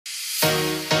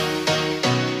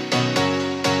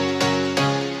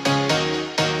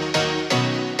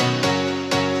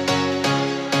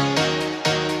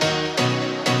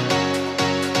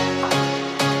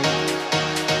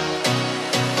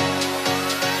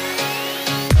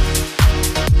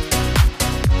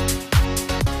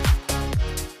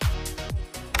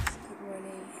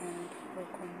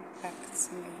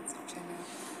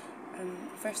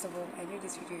First of all, I know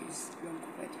this video is long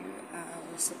overdue. I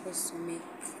was supposed to make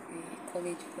a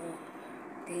college vlog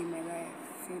day in my life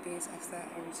a few days after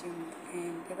I resumed,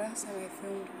 and the last time I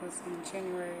filmed was in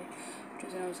January, which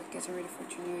was when I was getting ready for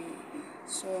junior year.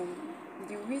 So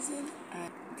the reason I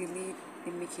delayed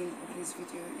the making of this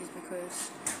video is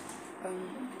because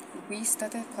we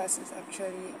started classes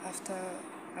actually after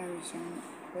I resumed,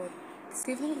 but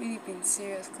they've not really been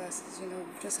serious classes, you know.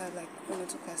 We've just had like 1 or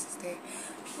 2 classes there,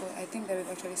 but I think that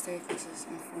we've actually started classes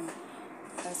in phone.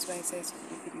 That's why I said to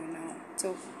do a video now.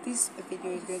 So this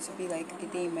video is going to be like a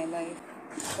day in my life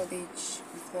college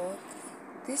vlog.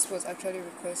 This was actually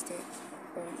requested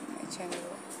on my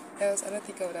channel, else I don't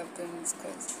think I would have done this,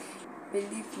 because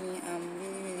believe me, I'm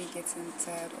really getting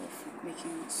tired of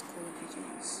making school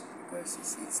videos,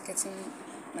 because it's getting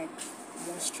like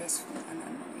more stressful and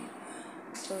annoying.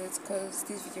 So it's because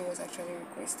this video was actually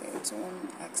requested. Someone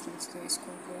asked me to do a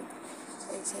school vlog,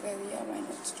 so I said, yeah, why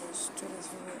not just do this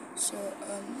video. So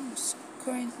it's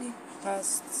currently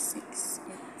past 6.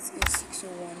 It is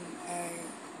 6:01. I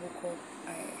woke up,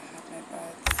 I had my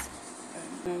bath,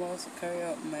 I'm about to carry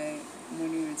out my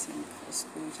morning routine for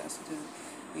school, which has to do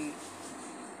with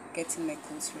getting my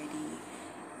clothes ready,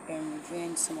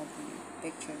 reviewing some of the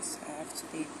lectures I have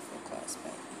today before class.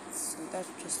 So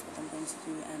that's just what I'm going to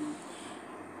do, and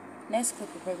next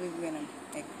clip will probably be when I'm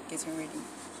like getting ready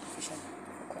officially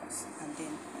for class, and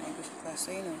then when I go to class.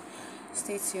 So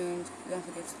stay tuned. Don't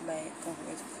forget to like, don't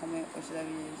forget to comment what other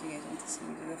videos you guys want to see.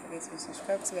 Don't forget to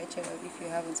subscribe to my channel if you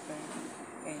haven't already.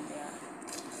 And yeah,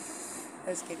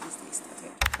 let's get this day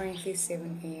started. Currently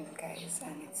 7 AM guys,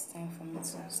 and it's time for me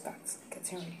to start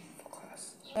getting ready for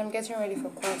class. I'm getting ready for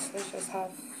class. Let's just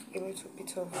have a little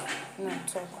bit of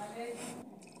talk.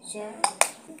 So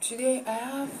today I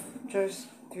have just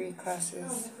 3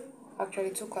 classes,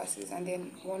 actually 2 classes and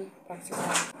then 1 practical.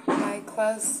 My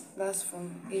class lasts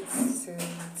from 8 to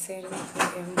 10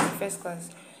 AM. The first class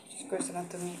is gross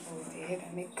anatomy of the head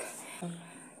and neck,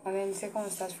 and then the second one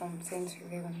starts from 10 to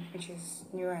 11, which is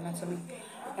neuroanatomy,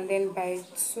 and then by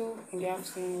 2 in the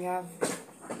afternoon we have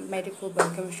medical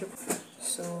biochemistry.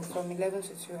 So from 11 to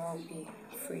 2 I'll be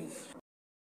free.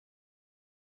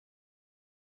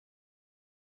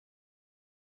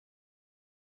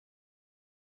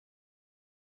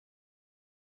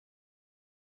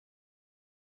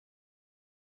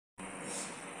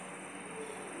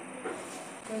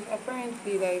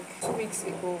 Apparently, like 2 weeks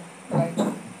ago, like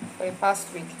for the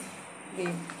past week,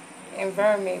 the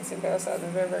environment in Bayelsa has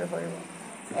been very horrible.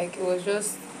 Like it was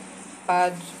just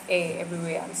bad air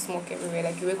everywhere and smoke everywhere.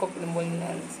 Like you wake up in the morning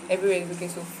and everywhere is looking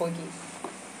so foggy,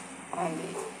 and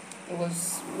it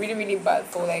was really bad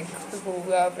for like people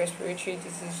who have respiratory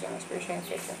disease and respiratory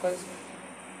infection, because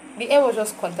the air was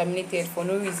just contaminated for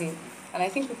no reason, and I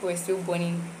think people were still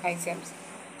burning items.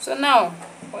 So now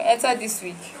we enter this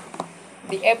week,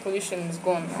 the air pollution is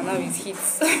gone and now it's heat.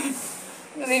 I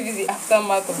don't know if it's the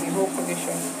aftermath of the whole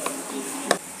pollution.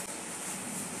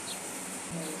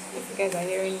 If you guys are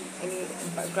hearing any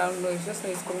background noise, just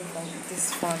know it's coming from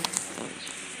this fan,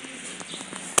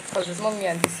 because it's not me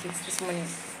and this heat this morning.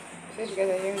 So if you guys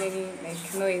are hearing any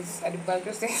like noise at the back,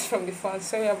 just know it's from the fan.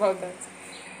 Sorry about that.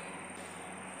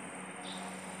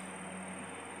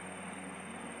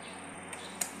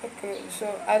 Okay, so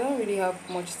I don't really have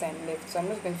much time left, so I'm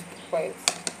just going to keep quiet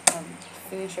and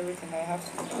finish everything I have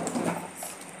to do.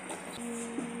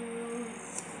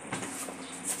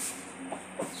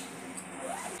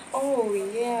 Oh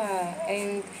yeah,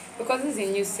 and because it's a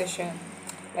new session,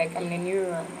 like I'm in a new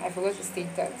room, I forgot to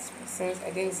state that, since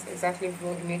I didn't exactly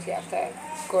vlog immediately after I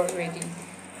got ready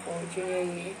for junior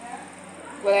year.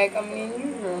 But like I'm in a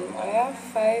new room, I have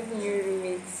 5 new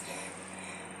roommates.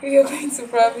 We are going to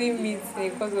probably meet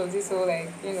because of this whole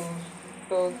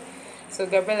vlog. So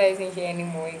Gabriella isn't here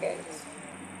anymore, you guys.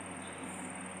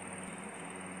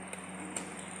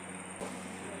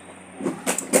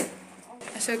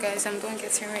 So guys, I'm done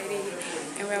getting ready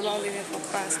and we're about leaving for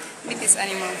class. Meet this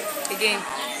animal again.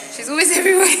 She's always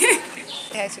everywhere.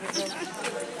 Hi to the vlog.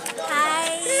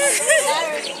 Hi.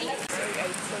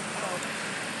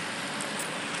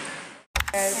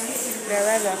 Guys, we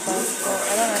arrived at class, but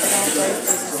I don't understand why this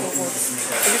place is so hot.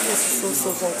 This place is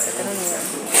so hot, like I don't know why.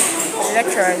 The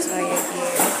lecturer is not yet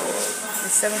here.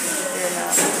 It's 7:53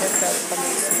 now. The lecturer is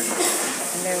coming soon.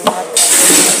 And then we'll have to go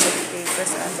to the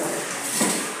first answer.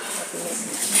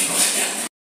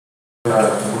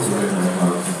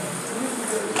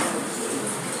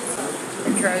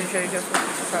 Lecturer just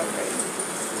wants to talk, right?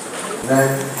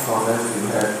 Next comment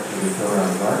we have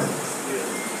Devyzed.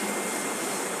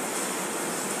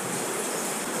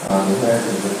 We have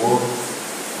in the book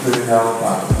criminal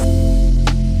part.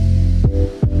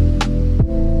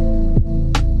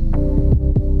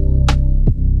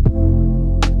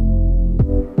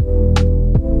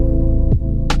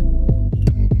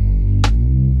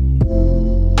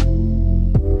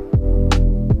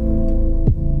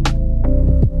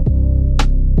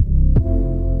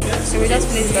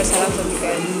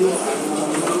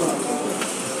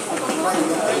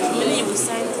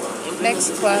 Next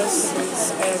class is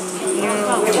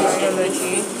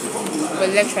neurobiology, but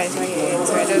lecture is not yet,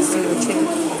 so I just chilling.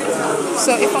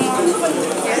 So if I'm on,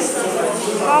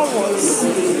 how was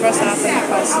first half of the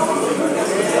class?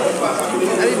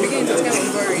 At the beginning it was kind of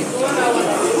boring.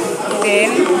 Then,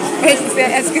 when you said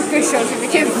asking questions, it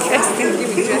became interesting.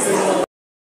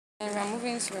 And we're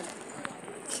moving to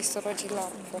histology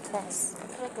lab for class.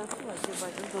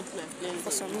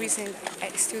 For some reason, I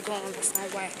still don't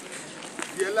understand why.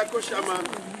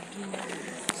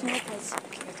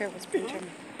 Okay, what's Benjamin?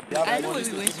 I know we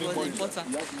went to the butter.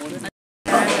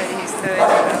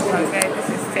 This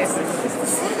is Tessa.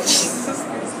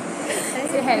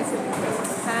 Say hi.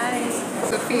 Hi.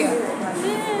 Sophia.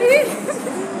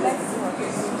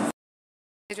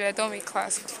 We're done with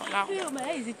class for now.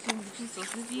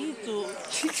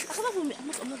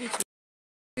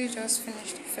 We just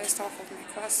finished the first half of my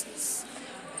classes.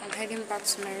 I'm heading back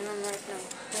to my room right now.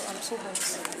 Oh, I'm so hot.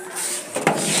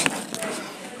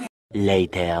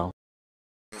 Later.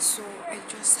 So I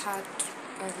just had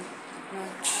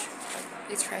lunch,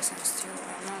 eat rice and stew,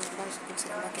 and now I'm about to go to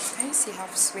the market. Can you see how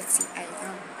sweaty I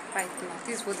am right now?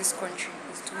 This is what this country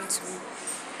is doing to me.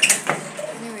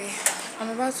 Anyway, I'm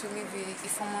about to leave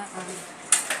Ifoma and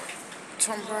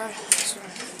Tombra to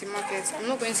the market. I'm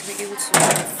not going to be able to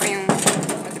film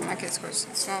at the market because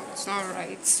it's not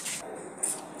right.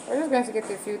 We're just going to get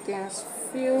a few things,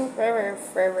 very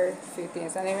few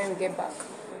things, and then when we get back,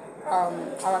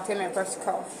 I'll attend my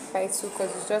practical by 2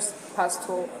 because it's just past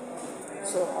 12.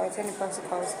 So I'll attend the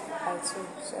practicals by 2.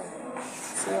 So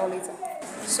see you all later.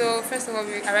 So first of all,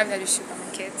 we arrived at the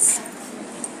supermarket.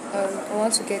 I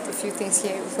want to get a few things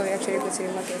here before we actually go to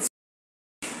the market.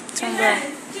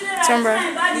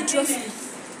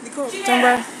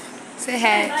 Tombra, say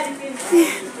hi.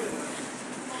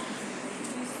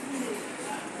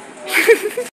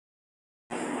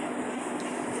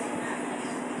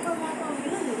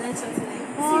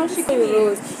 Oh, she could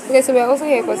rose. Okay, so we're also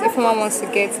here because if someone wants to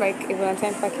get like a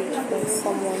Valentine package for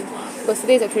someone, because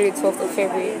today is actually the 12th of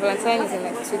February. Valentine is in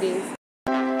like 2 days.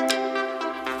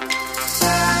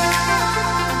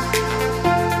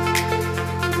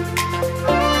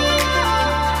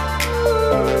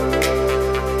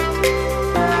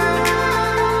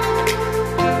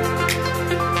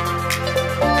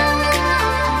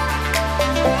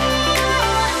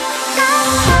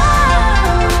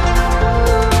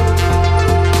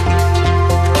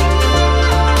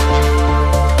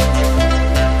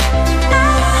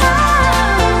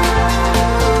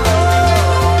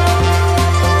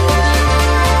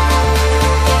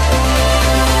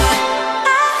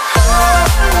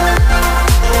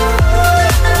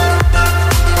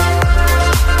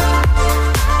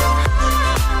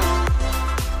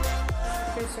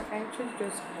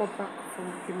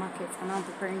 And I'm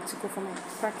preparing to go for my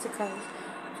practicals.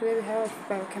 Today we have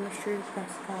biochemistry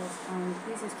practicals, and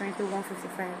this is currently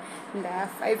 1:55, and I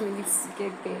have 5 minutes to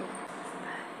get there.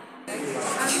 I'm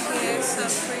here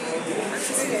suffering. I'm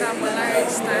sitting down for life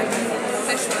studying.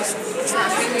 She was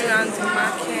traveling around the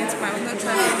market, but I'm not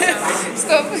trying to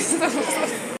Stop.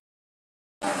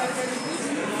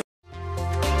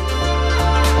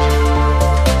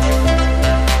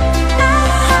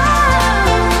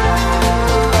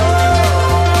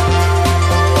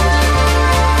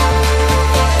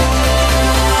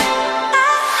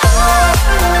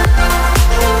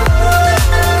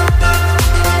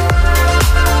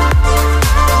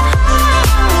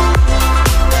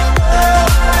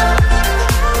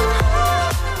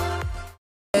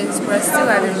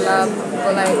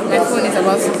 But like my phone is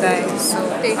about to die, so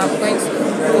I'm going to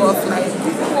go offline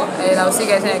and I'll see you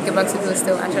guys when I get back to the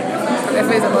hostel. Actually, my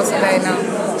phone is about to die now.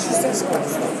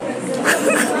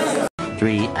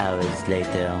 3 hours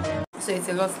later. So it's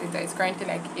a lot later. It's currently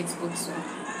like 8:02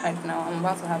 right now. I'm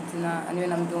about to have dinner, and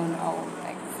when I'm done, I'll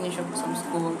like finish up with some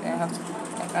school. I have to do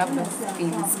like I have lots of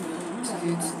things to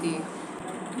do today.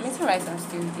 I'm eating rice and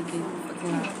stew again for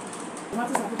dinner.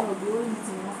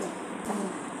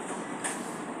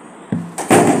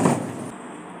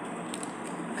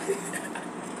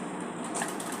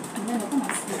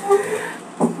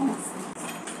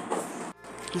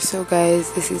 So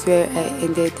guys, this is where I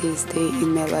ended this day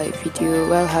in my life video.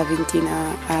 While having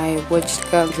dinner, I watched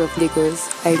Gangs of Lagos.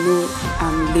 I know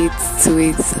I'm late to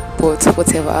it, but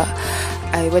whatever.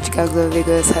 I watched Gangs of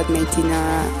Lagos, had my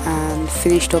dinner, and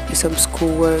finished up with some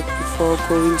schoolwork before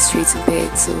going straight to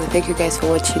bed. So thank you guys for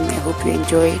watching. I hope you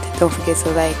enjoyed. Don't forget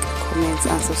to like, comment,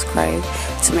 and subscribe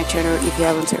to my channel if you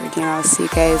haven't already. And I'll see you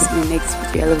guys in the next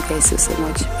video. I love you guys so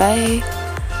much. Bye.